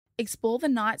Explore the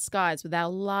night skies with our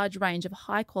large range of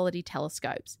high-quality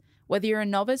telescopes. Whether you're a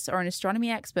novice or an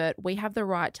astronomy expert, we have the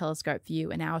right telescope for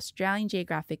you in our Australian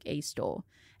Geographic e-store.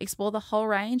 Explore the whole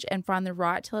range and find the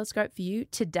right telescope for you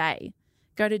today.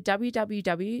 Go to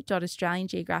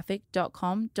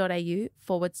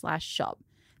www.australiangeographic.com.au/shop.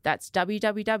 That's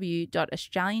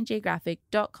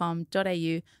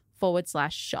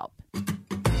www.australiangeographic.com.au/shop.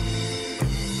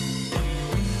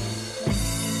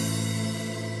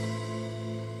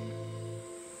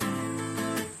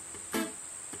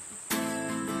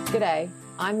 G'day,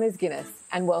 I'm Liz Guinness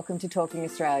and welcome to Talking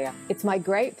Australia. It's my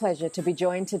great pleasure to be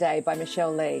joined today by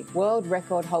Michelle Lee, world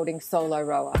record holding solo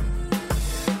rower.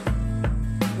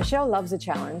 Michelle loves a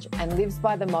challenge and lives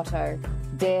by the motto,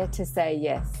 dare to say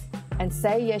yes. And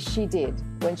say yes she did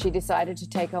when she decided to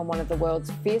take on one of the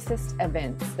world's fiercest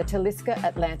events, the Taliska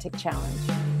Atlantic Challenge.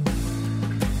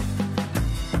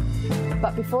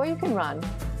 But before you can run,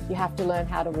 you have to learn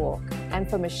how to walk. And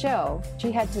for Michelle,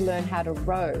 she had to learn how to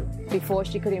row before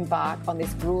she could embark on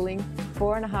this grueling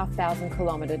 4,500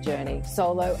 kilometre journey,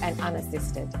 solo and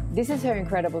unassisted. This is her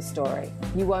incredible story.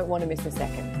 You won't want to miss a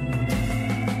second.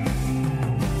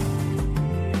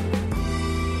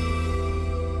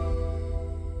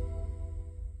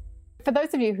 For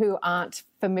those of you who aren't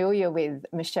familiar with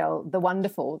Michelle, the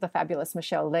wonderful, the fabulous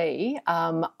Michelle Lee,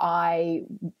 I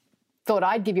thought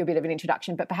I'd give you a bit of an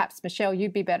introduction, but perhaps, Michelle,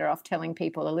 you'd be better off telling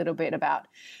people a little bit about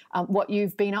what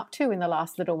you've been up to in the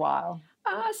last little while.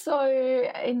 So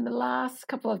in the last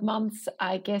couple of months,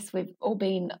 I guess we've all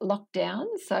been locked down.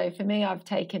 So for me, I've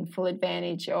taken full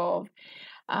advantage of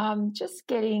just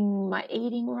getting my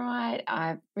eating right.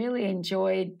 I've really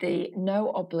enjoyed the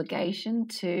no obligation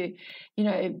to,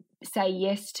 say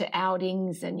yes to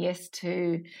outings and yes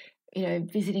to,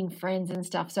 visiting friends and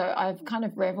stuff. So I've kind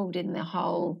of reveled in the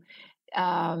whole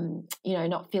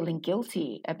not feeling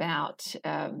guilty about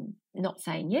not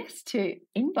saying yes to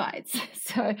invites.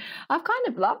 So I've kind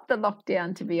of loved the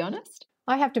lockdown, to be honest.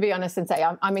 I have to be honest and say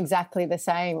I'm exactly the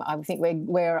same. I think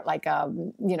we're like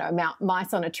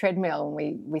mice on a treadmill, and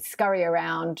we scurry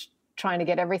around trying to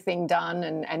get everything done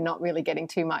and not really getting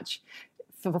too much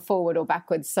forward or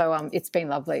backwards. So it's been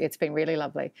lovely. It's been really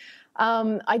lovely.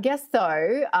 I guess,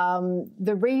 though,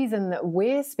 the reason that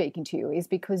we're speaking to you is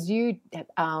because you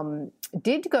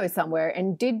did go somewhere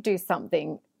and did do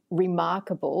something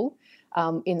remarkable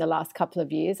in the last couple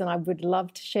of years, and I would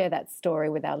love to share that story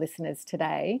with our listeners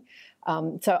today.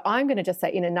 So I'm going to just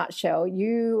say, in a nutshell,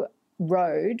 you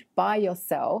rowed by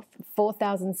yourself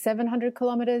 4,700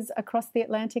 kilometres across the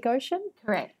Atlantic Ocean.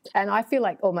 Correct. And I feel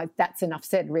like almost that's enough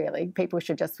said, really. People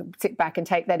should just sit back and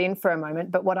take that in for a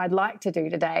moment. But what I'd like to do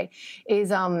today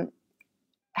is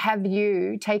have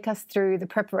you take us through the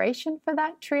preparation for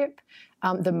that trip,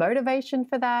 the motivation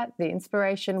for that, the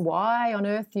inspiration, why on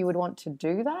earth you would want to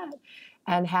do that,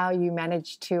 and how you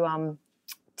managed to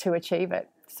achieve it.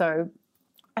 So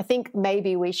I think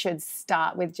maybe we should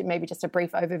start with maybe just a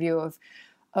brief overview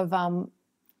of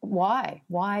why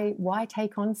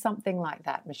take on something like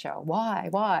that, Michelle? Why?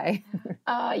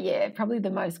 Yeah, probably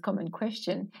the most common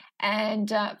question. And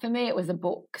for me, it was a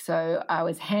book. So I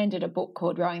was handed a book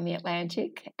called Rowing the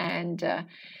Atlantic, and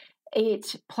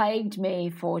it plagued me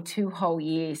for 2 whole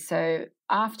years. So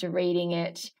after reading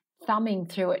it, thumbing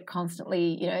through it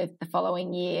constantly, the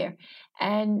following year,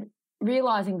 and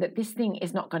realizing that this thing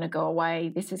is not going to go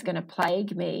away. This is going to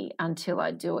plague me until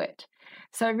I do it.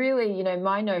 So really,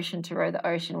 my notion to row the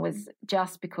ocean was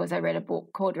just because I read a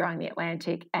book called Rowing the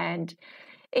Atlantic, and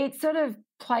it sort of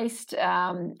placed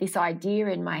this idea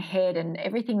in my head, and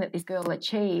everything that this girl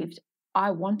achieved, I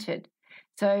wanted.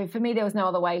 So for me, there was no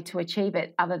other way to achieve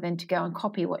it other than to go and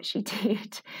copy what she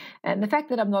did. And the fact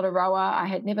that I'm not a rower, I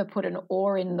had never put an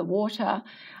oar in the water,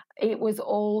 it was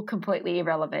all completely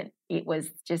irrelevant. It was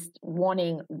just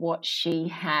wanting what she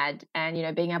had and,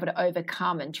 being able to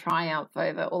overcome and triumph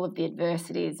over all of the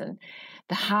adversities and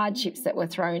the hardships that were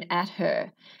thrown at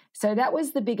her. So that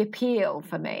was the big appeal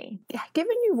for me.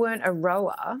 Given you weren't a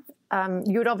rower,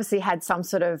 you had obviously had some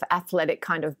sort of athletic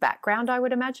kind of background, I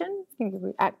would imagine. You were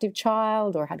an active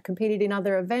child or had competed in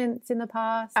other events in the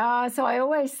past. So I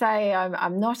always say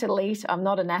I'm not elite, I'm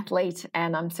not an athlete,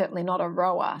 and I'm certainly not a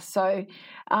rower. So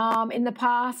in the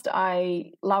past,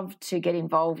 I love to get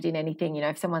involved in anything.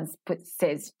 If someone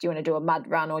says, do you want to do a mud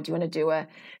run, or do you want to do a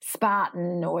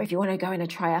Spartan, or if you want to go in a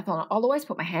triathlon, I'll always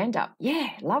put my hand up.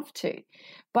 Yeah, love to.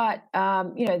 But,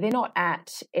 they're not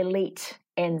at elite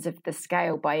ends of the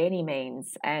scale by any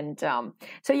means. And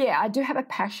so, yeah, I do have a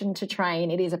passion to train.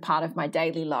 It is a part of my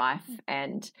daily life.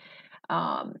 And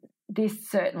this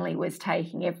certainly was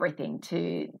taking everything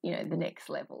to, the next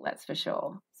level, that's for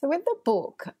sure. So with the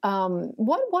book,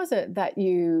 what was it that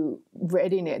you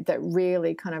read in it that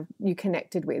really kind of you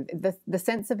connected with? The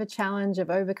sense of a challenge, of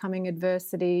overcoming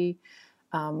adversity,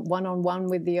 one-on-one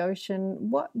with the ocean.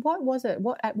 What was it?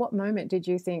 At what moment did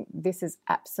you think this is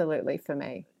absolutely for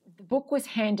me? The book was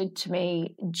handed to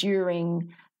me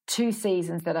during 2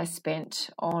 seasons that I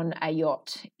spent on a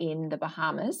yacht in the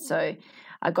Bahamas. So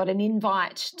I got an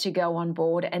invite to go on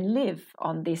board and live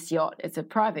on this yacht. It's a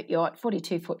private yacht,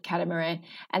 42-foot catamaran.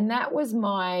 And that was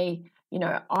my,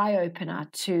 eye-opener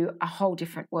to a whole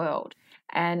different world.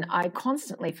 And I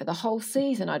constantly, for the whole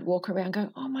season, I'd walk around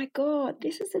going, oh my God,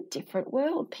 this is a different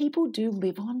world. People do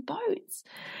live on boats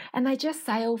and they just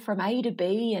sail from A to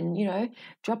B and,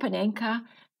 drop an anchor.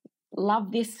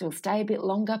 Love this, we'll stay a bit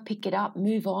longer, pick it up,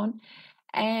 move on.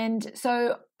 And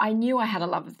so I knew I had a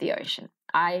love of the ocean.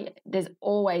 There's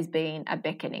always been a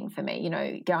beckoning for me,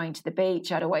 going to the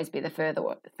beach. I'd always be the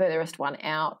furthest one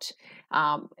out,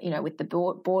 with the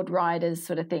board riders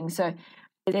sort of thing. So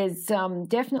there's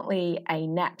definitely a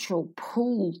natural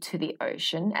pull to the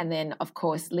ocean. And then, of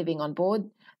course, living on board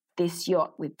this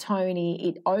yacht with Tony,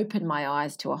 it opened my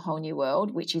eyes to a whole new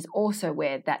world, which is also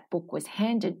where that book was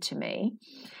handed to me.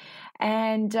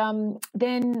 And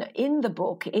then in the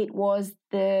book, it was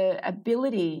the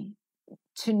ability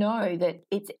to know that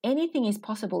anything is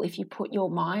possible if you put your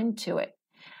mind to it.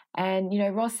 And,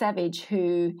 Ross Savage,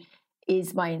 who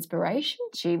is my inspiration,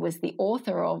 she was the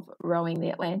author of Rowing the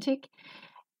Atlantic.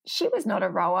 She was not a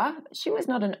rower. She was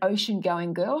not an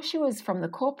ocean-going girl. She was from the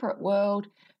corporate world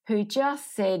who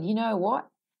just said, you know what,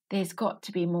 there's got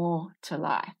to be more to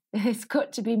life. There's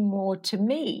got to be more to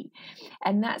me.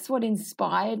 And that's what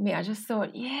inspired me. I just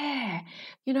thought,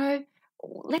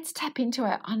 let's tap into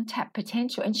our untapped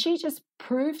potential. And she just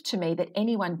proved to me that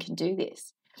anyone can do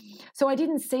this. So I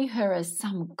didn't see her as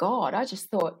some god. I just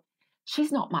thought,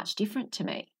 she's not much different to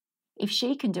me. If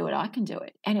she can do it, I can do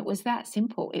it. And it was that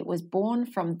simple. It was born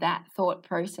from that thought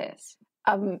process.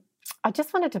 I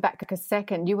just wanted to back a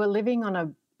second. You were living on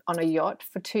a yacht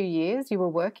for 2 years. You were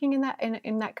working in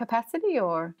that capacity,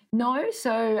 or no?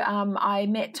 So I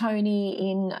met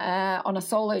Tony on a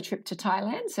solo trip to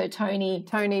Thailand. So Tony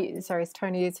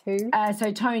is who?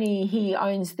 So Tony, he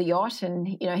owns the yacht, and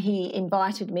he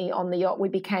invited me on the yacht. We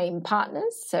became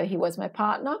partners. So he was my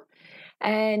partner.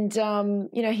 And,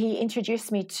 he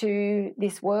introduced me to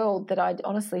this world that I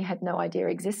honestly had no idea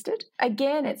existed.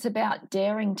 Again, it's about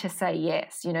daring to say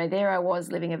yes. There I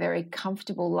was living a very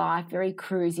comfortable life, very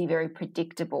cruisy, very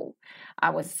predictable.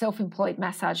 I was a self-employed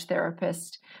massage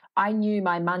therapist. I knew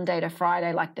my Monday to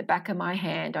Friday like the back of my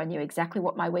hand. I knew exactly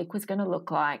what my week was going to look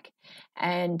like.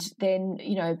 And then,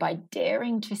 by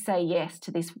daring to say yes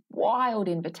to this wild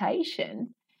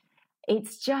invitation,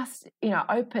 it's just,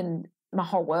 opened my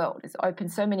whole world. It's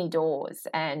opened so many doors,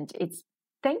 and it's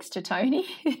thanks to Tony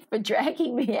for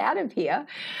dragging me out of here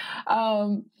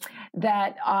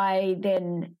that I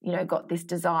then, got this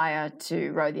desire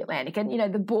to row the Atlantic. And,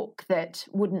 the book that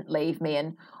wouldn't leave me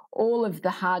and all of the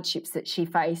hardships that she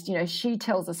faced, she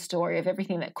tells a story of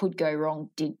everything that could go wrong,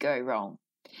 did go wrong.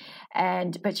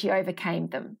 But she overcame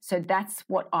them. So that's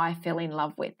what I fell in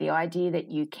love with, the idea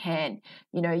that you can,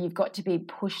 you've got to be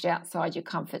pushed outside your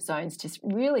comfort zones to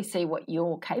really see what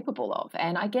you're capable of.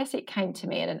 And I guess it came to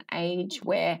me at an age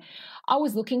where I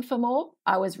was looking for more.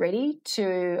 I was ready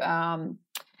to,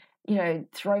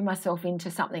 throw myself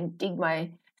into something,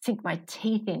 sink my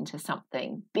teeth into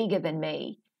something bigger than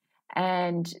me.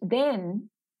 And then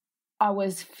I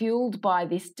was fueled by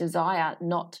this desire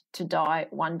not to die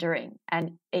wondering.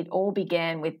 And it all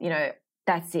began with,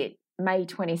 that's it, May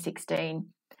 2016.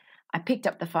 I picked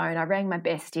up the phone, I rang my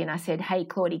bestie and I said, hey,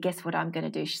 Claudie, guess what I'm going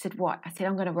to do? She said, what? I said,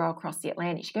 I'm going to row across the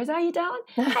Atlantic. She goes, are you, darling?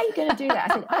 How are you going to do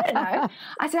that? I said, I don't know.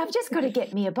 I said, I've just got to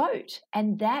get me a boat.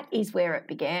 And that is where it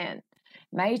began,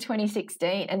 May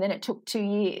 2016. And then it took 2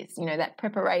 years, that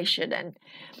preparation and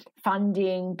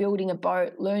funding, building a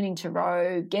boat, learning to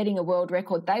row, getting a world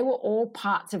record. They were all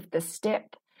parts of the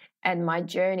step and my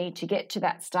journey to get to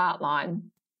that start line.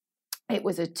 It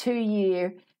was a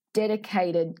 2-year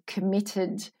dedicated,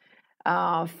 committed,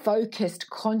 focused,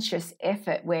 conscious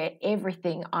effort where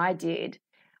everything I did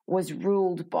was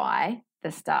ruled by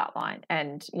the start line.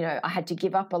 And, I had to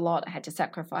give up a lot. I had to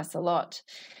sacrifice a lot.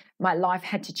 My life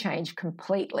had to change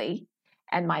completely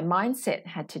and my mindset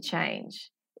had to change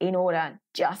in order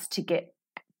just to get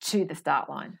to the start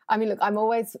line. I mean, look, I'm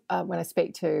always, when I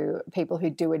speak to people who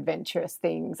do adventurous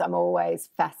things, I'm always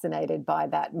fascinated by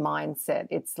that mindset.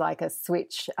 It's like a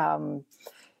switch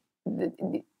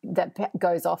that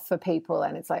goes off for people,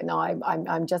 and it's like, no,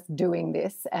 I'm just doing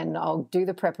this, and I'll do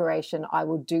the preparation, I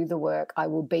will do the work, I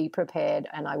will be prepared,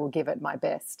 and I will give it my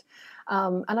best.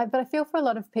 But I feel for a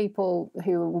lot of people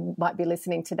who might be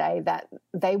listening today that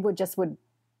they would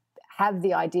have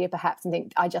the idea perhaps and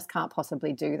think, I just can't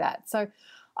possibly do that. So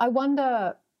I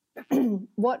wonder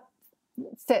what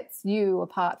sets you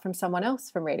apart from someone else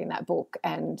from reading that book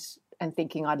and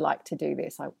thinking, I'd like to do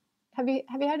this. Have you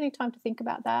had any time to think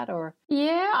about that? Or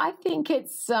Yeah, I think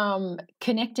it's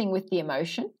connecting with the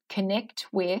emotion, connect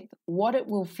with what it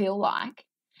will feel like,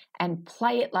 and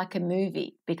play it like a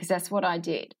movie, because that's what I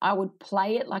did. I would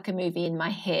play it like a movie in my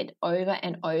head over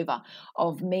and over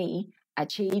of me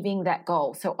achieving that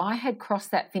goal. So I had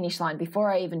crossed that finish line before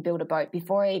I even built a boat,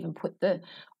 before I even put the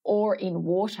oar in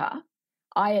water.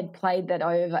 I had played that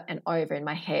over and over in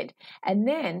my head. And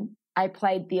then I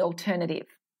played the alternative,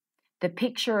 the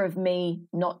picture of me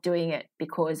not doing it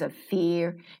because of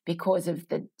fear, because of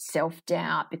the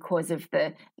self-doubt, because of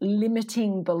the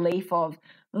limiting belief of,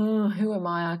 oh, who am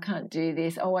I can't do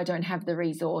this. Oh, I don't have the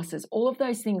resources. All of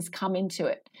those things come into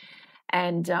it.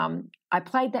 And I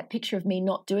played that picture of me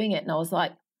not doing it, and I was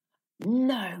like,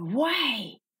 no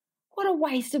way. What a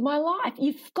waste of my life.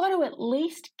 You've got to at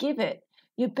least give it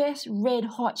your best red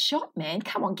hot shot, man.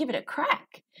 Come on, give it a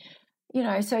crack.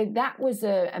 So that was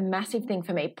a massive thing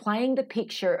for me, playing the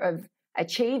picture of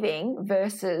achieving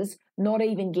versus not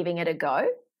even giving it a go.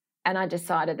 And I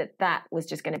decided that was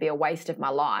just going to be a waste of my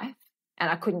life, and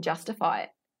I couldn't justify it.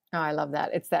 Oh, I love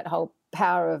that. It's that whole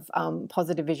power of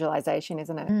positive visualization,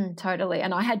 isn't it? Totally.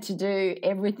 And I had to do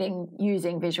everything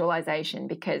using visualization,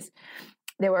 because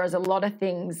there was a lot of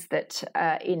things that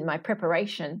in my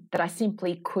preparation that I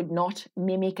simply could not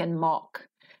mimic and mock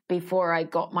before I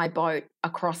got my boat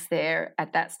across there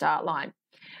at that start line.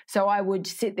 So I would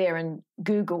sit there and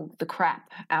Google the crap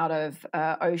out of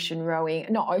ocean rowing,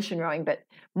 not ocean rowing, but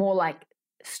more like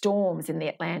storms in the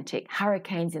Atlantic,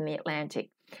 hurricanes in the Atlantic.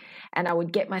 And I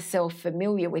would get myself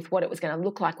familiar with what it was going to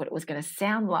look like, what it was going to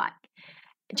sound like,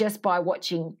 just by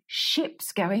watching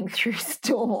ships going through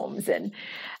storms. And,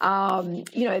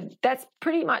 that's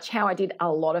pretty much how I did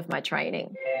a lot of my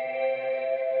training.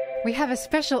 We have a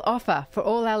special offer for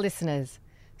all our listeners.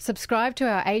 Subscribe to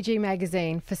our AG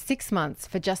magazine for 6 months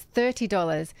for just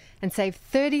 $30 and save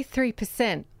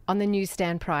 33% on the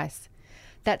newsstand price.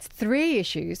 That's 3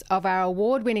 issues of our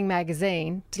award-winning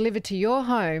magazine delivered to your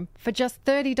home for just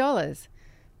 $30.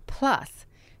 Plus,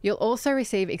 you'll also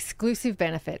receive exclusive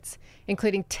benefits,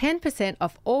 including 10%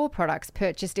 off all products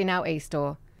purchased in our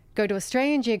e-store. Go to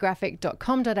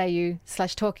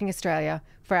australiangeographic.com.au/talkingaustralia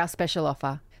for our special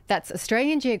offer. That's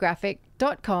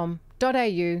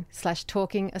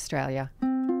australiangeographic.com.au/talkingaustralia.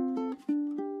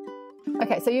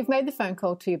 Okay, so you've made the phone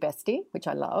call to your bestie, which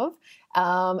I love.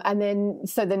 And then,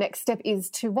 so the next step is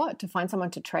to what? To find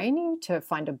someone to train you, to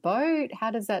find a boat? How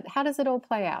does it all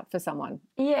play out for someone?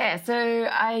 Yeah, so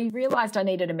I realised I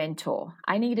needed a mentor.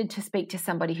 I needed to speak to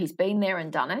somebody who's been there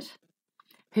and done it,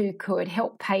 who could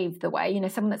help pave the way,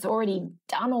 someone that's already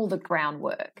done all the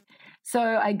groundwork.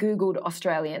 So I Googled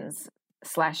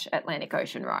Australians/Atlantic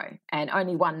Ocean Row, and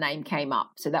only one name came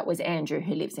up. So that was Andrew,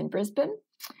 who lives in Brisbane.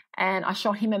 And I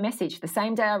shot him a message the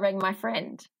same day I rang my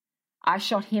friend. I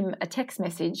shot him a text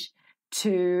message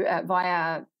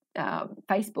via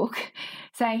Facebook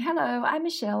saying, hello, I'm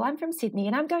Michelle, I'm from Sydney,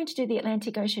 and I'm going to do the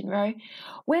Atlantic Ocean Row.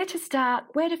 Where to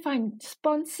start, where to find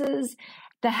sponsors,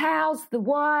 the hows, the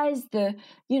whys, I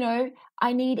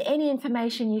need any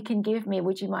information you can give me.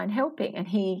 Would you mind helping? And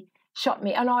he shot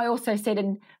me. And I also said,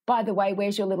 and by the way,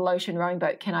 where's your little ocean rowing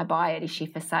boat? Can I buy it? Is she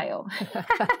for sale?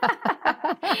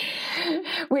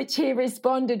 Which he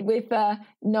responded with,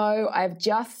 no, I've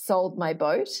just sold my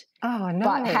boat. Oh, no.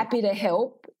 But happy to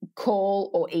help,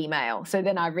 call or email. So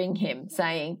then I ring him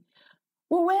saying,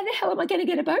 well, where the hell am I going to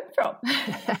get a boat from?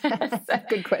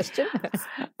 Good question.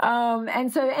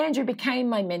 And so Andrew became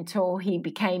my mentor. He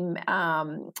became,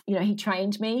 he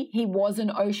trained me. He was an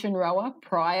ocean rower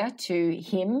prior to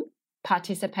him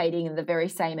participating in the very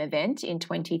same event in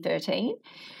 2013.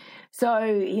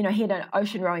 So, he had an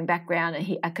ocean rowing background,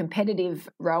 and a competitive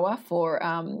rower for,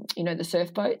 the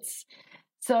surf boats.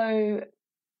 So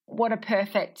what a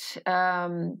perfect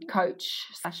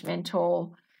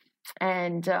coach/mentor.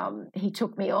 And he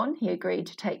took me on. He agreed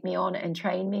to take me on and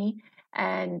train me,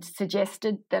 and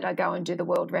suggested that I go and do the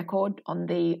world record on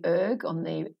the erg, on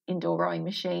the indoor rowing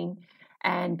machine,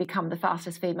 and become the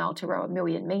fastest female to row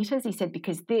 1,000,000 metres. He said,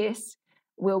 because this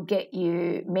will get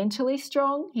you mentally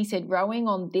strong. He said, rowing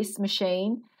on this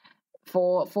machine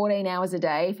for 14 hours a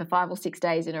day for 5 or 6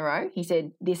 days in a row, he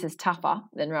said, this is tougher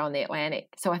than rowing the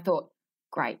Atlantic. So I thought,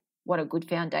 great, what a good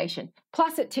foundation.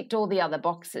 Plus, it ticked all the other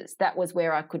boxes. That was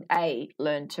where I could, A,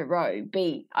 learn to row.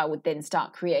 B, I would then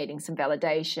start creating some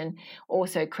validation,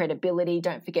 also credibility.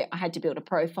 Don't forget, I had to build a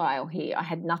profile here. I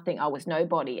had nothing. I was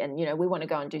nobody. And, we want to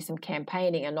go and do some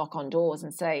campaigning and knock on doors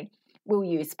and say, will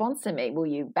you sponsor me? Will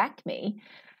you back me?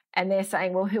 And they're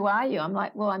saying, well, who are you? I'm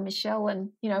like, well, I'm Michelle,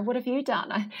 and, what have you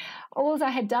done? All I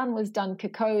had done was done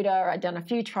Kokoda. I'd done a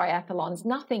few triathlons,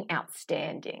 nothing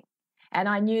outstanding. And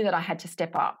I knew that I had to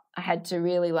step up. I had to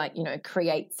really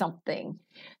create something.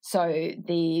 So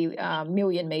the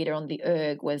 1,000,000 meter on the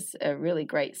erg was a really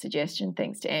great suggestion,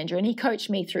 thanks to Andrew. And he coached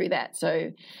me through that.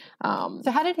 So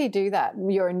how did he do that?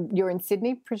 You're in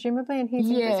Sydney, presumably, and he's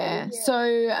in Brisbane? Yeah.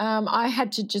 So I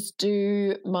had to just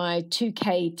do my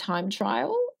 2K time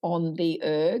trial on the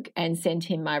erg and send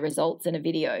him my results in a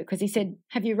video, because he said,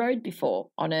 have you rowed before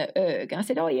on an erg? And I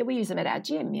said, oh, yeah, we use them at our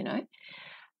gym,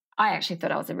 I actually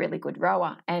thought I was a really good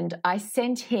rower, and I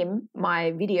sent him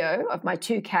my video of my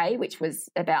 2K, which was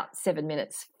about 7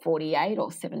 minutes 48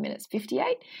 or 7 minutes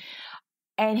 58.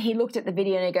 And he looked at the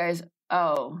video and he goes,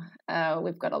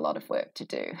 we've got a lot of work to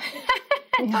do.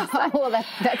 Well,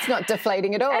 that's not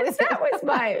deflating at all, is it? That was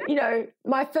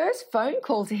my first phone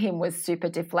call to him was super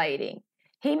deflating.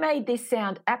 He made this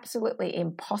sound absolutely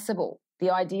impossible. The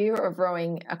idea of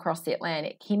rowing across the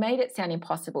Atlantic, he made it sound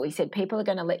impossible. He said, people are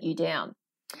going to let you down.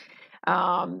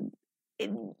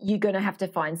 You're going to have to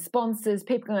find sponsors.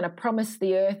 People are going to promise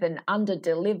the earth and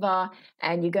under-deliver,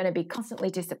 and you're going to be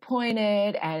constantly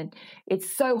disappointed, and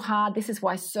it's so hard. This is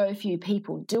why so few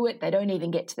people do it. They don't even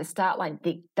get to the start line.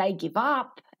 They give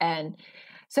up. And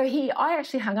so I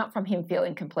actually hung up from him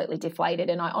feeling completely deflated,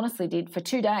 and I honestly did. For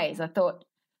 2 days, I thought,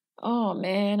 oh,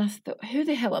 man, I thought, who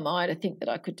the hell am I to think that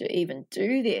I could even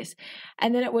do this?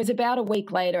 And then it was about a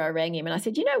week later, I rang him and I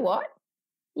said, you know what?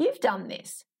 You've done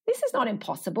this. This is not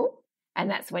impossible. And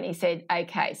that's when he said,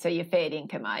 okay, so you're fair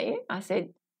income, are you? I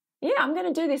said, yeah, I'm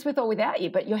going to do this with or without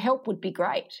you, but your help would be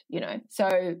great,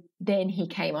 So then he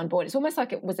came on board. It's almost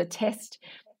like it was a test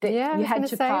that you had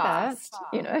to pass,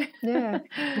 Yeah,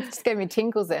 it just gave me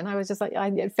tingles then. I was just like,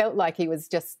 it felt like he was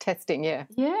just testing, yeah.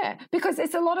 Yeah, because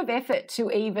it's a lot of effort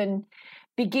to even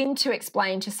begin to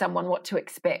explain to someone what to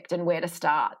expect and where to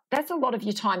start. That's a lot of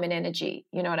your time and energy,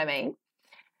 you know what I mean?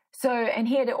 So, and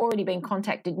he had already been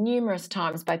contacted numerous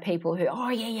times by people who, oh,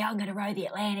 yeah, I'm going to row the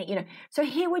Atlantic, So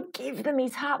he would give them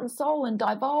his heart and soul and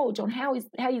divulge on how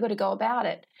you got to go about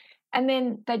it. And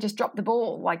then they just drop the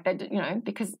ball,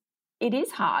 because it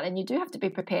is hard and you do have to be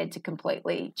prepared to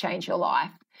completely change your life.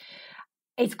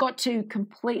 It's got to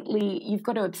you've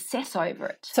got to obsess over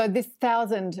it. So this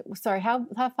 1,000, sorry, how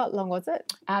far long was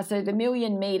it? So the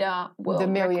 1,000,000 meter world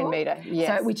record. The 1,000,000 meter,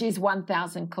 yes. So, which is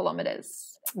 1,000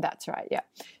 kilometres. That's right, yeah.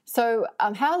 So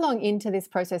how long into this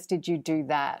process did you do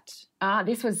that?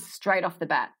 This was straight off the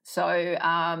bat. So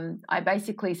I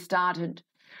basically started,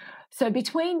 so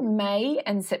between May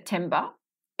and September,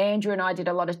 Andrew and I did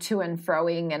a lot of to and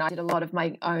froing, and I did a lot of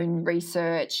my own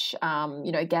research,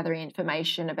 gathering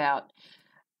information about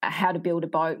how to build a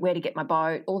boat, where to get my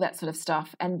boat, all that sort of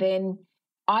stuff. And then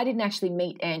I didn't actually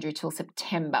meet Andrew till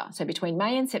September. So between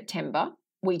May and September,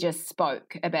 we just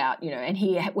spoke about, and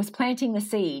he was planting the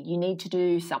seed. You need to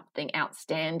do something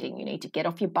outstanding. You need to get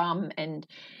off your bum and,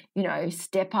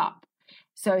 step up.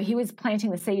 So he was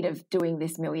planting the seed of doing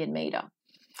this 1,000,000 meter.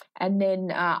 And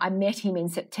then I met him in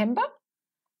September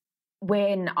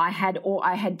when I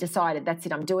had decided, that's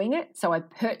it, I'm doing it. So I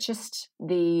purchased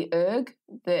the erg.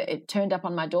 It turned up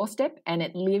on my doorstep and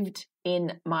it lived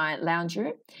in my lounge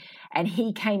room. And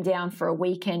he came down for a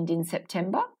weekend in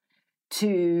September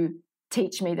to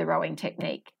teach me the rowing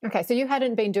technique. Okay, so you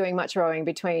hadn't been doing much rowing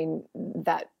between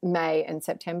that May and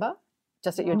September?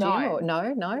 Just at your gym? Or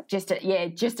no? Just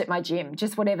at my gym.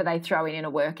 Just whatever they throw in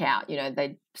a workout.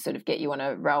 They sort of get you on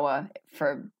a rower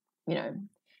for,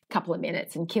 couple of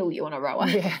minutes and kill you on a rower.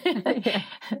 Yeah.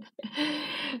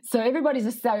 So everybody's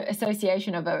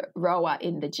association of a rower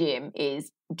in the gym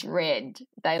is dread.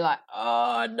 They like,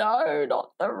 oh no,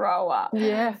 not the rower.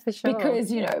 Yeah, for sure.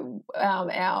 Because,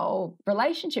 our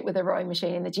relationship with a rowing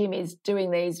machine in the gym is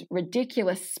doing these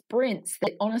ridiculous sprints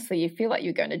that honestly you feel like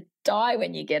you're going to die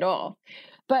when you get off.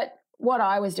 But what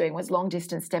I was doing was long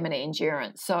distance stamina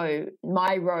endurance. So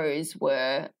my rows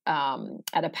were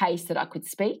at a pace that I could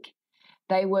speak.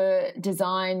 They were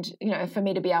designed, for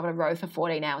me to be able to row for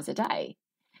 14 hours a day.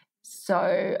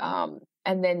 So,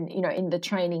 and then, in the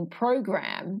training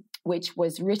program, which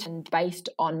was written based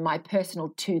on my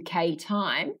personal 2K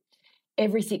time,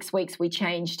 every 6 weeks we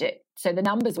changed it. So the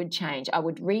numbers would change. I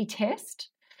would retest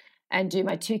and do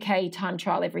my 2K time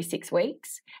trial every 6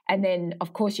 weeks. And then,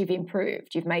 of course, you've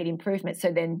made improvements.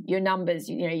 So then your numbers,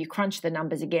 you crunch the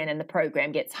numbers again and the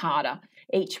program gets harder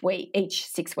each week, each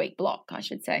 6-week block, I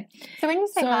should say. So when you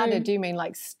say harder, do you mean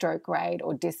like stroke rate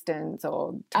or distance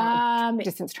or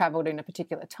distance travelled in a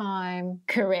particular time?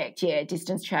 Correct, yeah,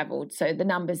 distance travelled. So the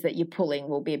numbers that you're pulling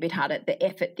will be a bit harder. The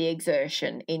effort, the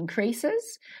exertion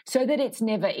increases so that it's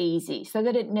never easy, so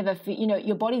that it never,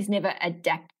 your body's never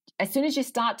adapt. As soon as you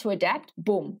start to adapt,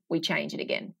 boom, we change it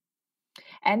again.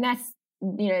 And that's,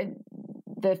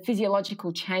 the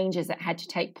physiological changes that had to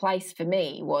take place for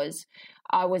me was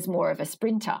I was more of a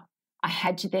sprinter. I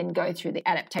had to then go through the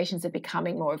adaptations of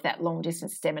becoming more of that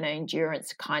long-distance stamina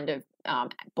endurance kind of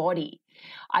body.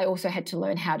 I also had to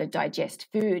learn how to digest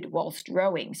food whilst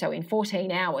rowing. So in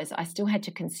 14 hours, I still had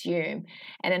to consume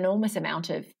an enormous amount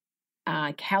of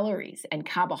calories and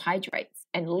carbohydrates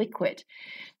and liquid.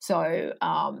 So,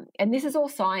 and this is all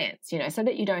science, so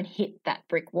that you don't hit that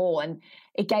brick wall. And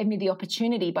it gave me the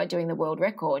opportunity by doing the world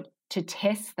record to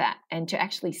test that and to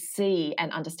actually see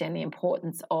and understand the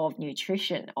importance of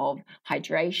nutrition, of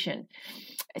hydration,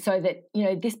 so that,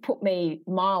 this put me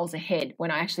miles ahead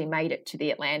when I actually made it to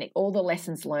the Atlantic. All the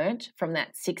lessons learned from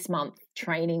that 6-month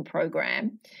training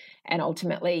program and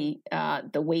ultimately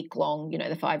the week-long,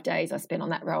 the 5 days I spent on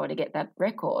that rower to get that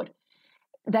record,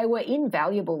 they were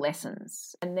invaluable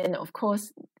lessons. And then, of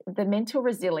course, the mental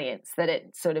resilience that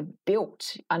it sort of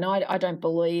built. And I don't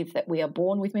believe that we are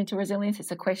born with mental resilience.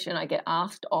 It's a question I get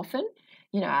asked often.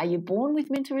 Are you born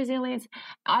with mental resilience?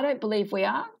 I don't believe we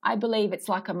are. I believe it's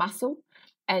like a muscle,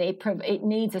 and it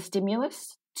needs a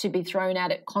stimulus to be thrown at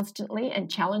it constantly and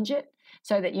challenge it,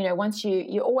 so that, once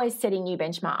you're always setting new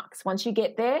benchmarks. Once you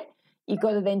get there, you've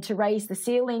got to then to raise the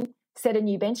ceiling, set a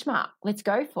new benchmark. Let's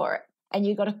go for it. And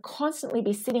you've got to constantly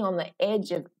be sitting on the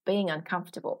edge of being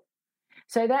uncomfortable.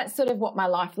 So that's sort of what my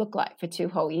life looked like for 2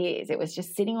 whole years. It was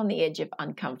just sitting on the edge of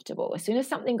uncomfortable. As soon as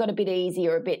something got a bit easy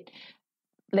or a bit,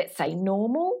 let's say,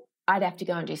 normal, I'd have to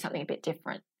go and do something a bit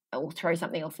different or throw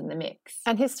something else in the mix.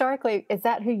 And historically, is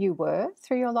that who you were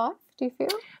through your life, do you feel?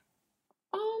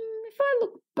 If I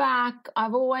look back,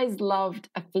 I've always loved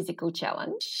a physical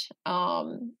challenge.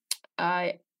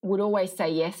 I would always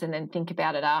say yes and then think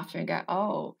about it after and go,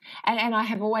 oh. And I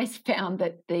have always found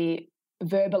that the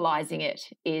verbalizing it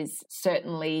is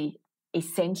certainly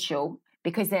essential,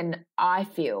 because then I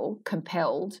feel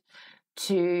compelled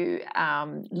to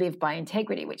live by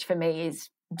integrity, which for me is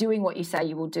doing what you say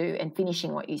you will do and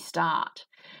finishing what you start.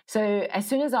 So as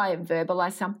soon as I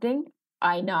verbalize something,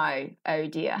 I know, oh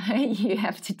dear, you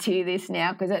have to do this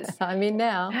now because it's... I'm in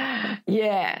now.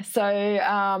 Yeah. So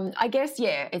I guess,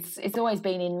 it's always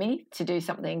been in me to do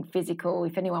something physical.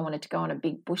 If anyone wanted to go on a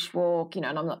big bushwalk, and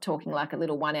I'm not talking like a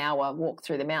little 1-hour walk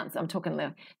through the mountains. I'm talking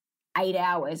like 8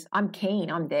 hours. I'm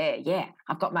keen. I'm there. Yeah.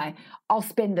 I'll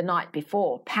spend the night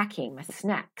before packing my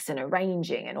snacks and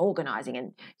arranging and organising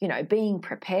and, being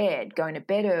prepared, going to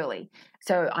bed early.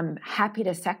 So I'm happy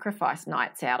to sacrifice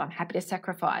nights out. I'm happy to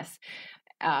sacrifice,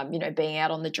 being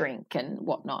out on the drink and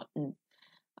whatnot.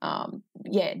 And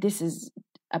this is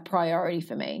a priority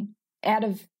for me out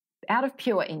of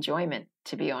pure enjoyment,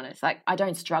 to be honest. Like, I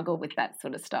don't struggle with that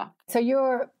sort of stuff. So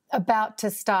you're about to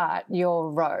start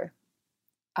your row.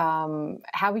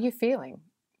 How were you feeling?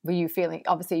 Were you feeling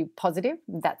obviously positive?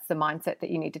 That's the mindset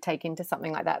that you need to take into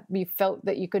something like that. You felt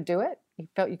that you could do it? You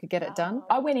felt you could get it done?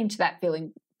 I went into that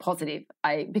feeling positive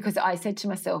because I said to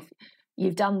myself,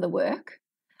 you've done the work.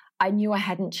 I knew I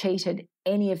hadn't cheated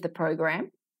any of the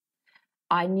program.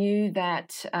 I knew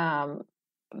that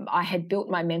I had built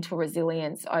my mental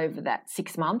resilience over that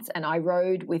 6 months, and I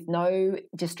rowed with no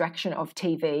distraction of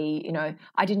TV.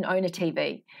 I didn't own a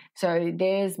TV. So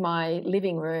there's my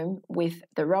living room with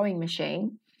the rowing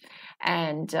machine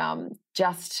and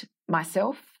just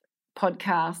myself,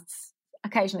 podcasts.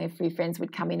 Occasionally a few friends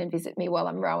would come in and visit me while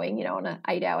I'm rowing, on an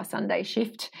 8-hour Sunday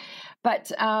shift.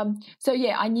 But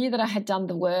I knew that I had done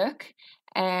the work,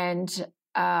 and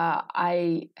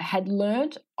I had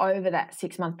learned over that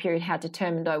 6-month period how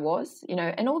determined I was,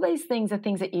 and all these things are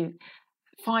things that you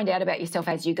find out about yourself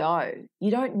as you go. You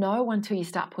don't know until you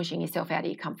start pushing yourself out of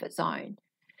your comfort zone.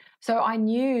 So I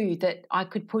knew that I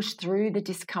could push through the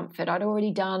discomfort. I'd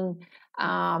already done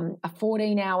a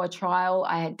 14-hour trial.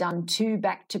 I had done 2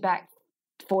 back-to-back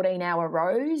 14-hour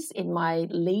rows in my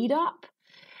lead up.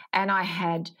 And I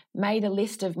had made a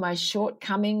list of my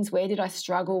shortcomings. Where did I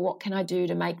struggle? What can I do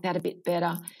to make that a bit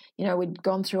better? We'd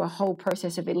gone through a whole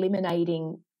process of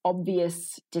eliminating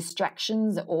obvious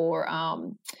distractions or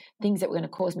things that were going to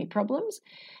cause me problems.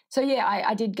 So,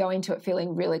 I did go into it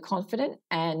feeling really confident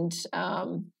and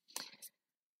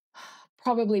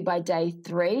probably by day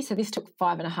 3. So this took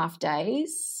 5.5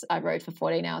 days. I rode for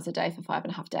 14 hours a day for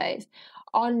 5.5 days.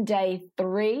 On day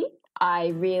 3, I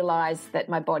realised that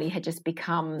my body had just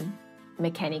become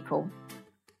mechanical.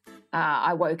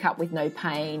 I woke up with no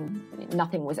pain,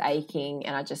 nothing was aching,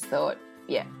 and I just thought,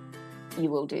 yeah, you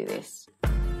will do this.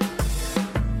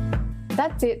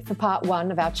 That's it for part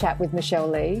 1 of our chat with Michelle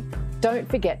Lee. Don't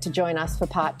forget to join us for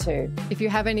part 2. If you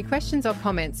have any questions or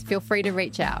comments, feel free to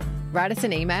reach out. Write us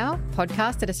an email,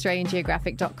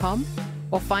 podcast@australiangeographic.com,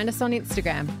 or find us on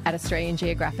Instagram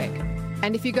 @AustralianGeographic.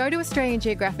 And if you go to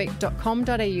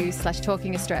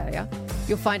australiangeographic.com.au/talkingaustralia,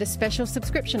 you'll find a special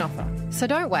subscription offer. So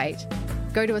don't wait.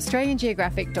 Go to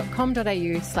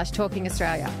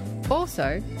australiangeographic.com.au/talkingaustralia.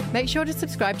 Also, make sure to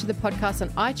subscribe to the podcast on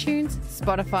iTunes,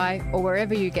 Spotify, or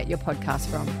wherever you get your podcasts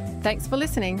from. Thanks for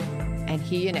listening, and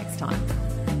hear you next time.